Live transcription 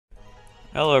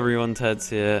Hello everyone, Ted's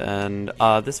here, and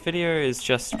this video is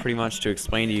just pretty much to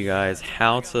explain to you guys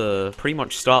how to pretty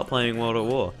much start playing World at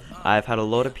War. I've had a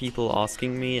lot of people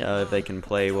asking me if they can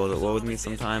play World at War with me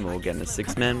sometime, or get in a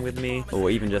 6-man with me,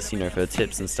 or even just, for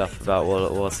tips and stuff about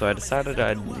World at War, so I decided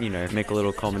I'd, make a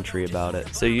little commentary about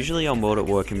it. So usually on World at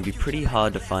War it can be pretty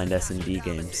hard to find S&D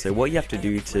games, so what you have to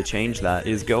do to change that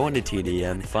is go onto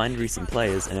TDM, find recent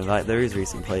players, and invite those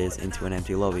recent players into an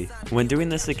empty lobby. When doing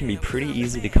this it can be pretty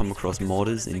easy to come across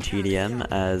modders in TDM,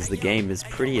 as the game is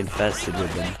pretty infested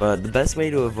with them, but the best way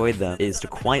to avoid them is to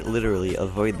quite literally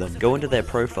avoid them. Go into their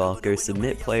profile, go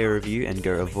submit player review, and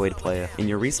go avoid player. In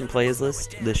your recent players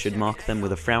list, this should mark them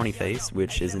with a frowny face,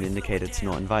 which is an indicator to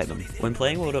not invite them. When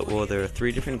playing World at War, there are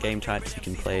 3 different game types you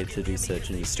can play to do search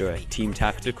and destroy: Team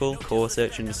Tactical, Core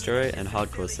Search and Destroy, and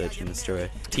Hardcore Search and Destroy.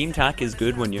 Team Tac is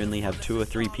good when you only have 2 or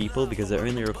 3 people because it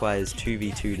only requires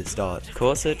 2v2 to start.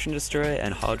 Core Search and Destroy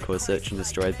and Hardcore Search and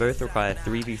Destroy both require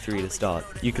 3v3 to start.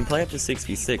 You can play up to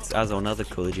 6v6 as on other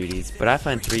Call of Duties, but I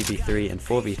find 3v3 and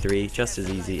 4v3 just as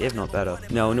easy, if not better.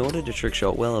 Now, in order to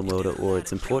trickshot well in World at War,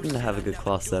 it's important to have a good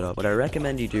class setup. What I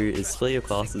recommend you do is split your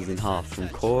classes in half from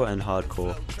Core and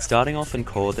Hardcore. Starting off in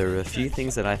Core, there are a few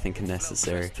things that I think are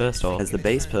necessary. First off, as the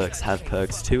base perks have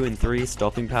perks 2 and 3,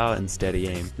 stopping power and steady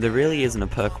aim. There really isn't a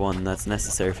perk 1 that's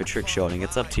necessary for trickshotting,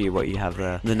 it's up to you what you have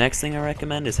there. The next thing I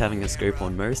recommend is having a scope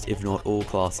on most, if not all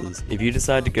classes. If you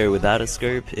decide to go without a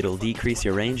scope, it'll decrease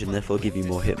your range and therefore give you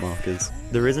more hit markers.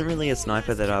 There isn't really a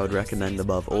sniper that I would recommend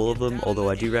above all of them, although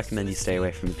I do recommend you stay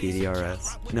away from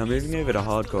PDRS. Now, moving over to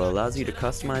Hardcore allows you to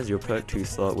customize your perk 2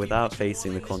 slot without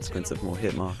facing the consequence of more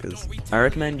hit markers. I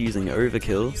recommend using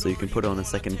Overkill, so you can put on a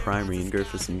second primary and go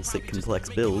for some sick complex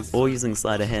builds, or using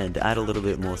Sleight of Hand to add a little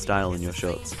bit more style in your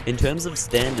shots. In terms of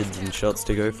standards and shots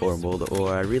to go for in World at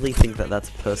War, I really think that that's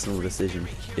a personal decision.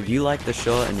 If you like the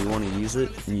shot and you want to use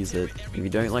it, use it. If you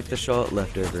don't like the shot,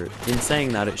 left over it. In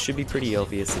saying that, it should be pretty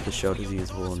obvious if the shot is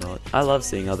usable or not. I love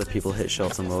seeing other people hit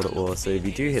shots in World at War, so if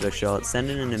you do hit a shot, send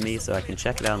it in to me so I can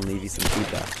check it out and leave you some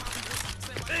feedback.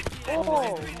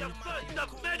 Oh!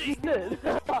 You did!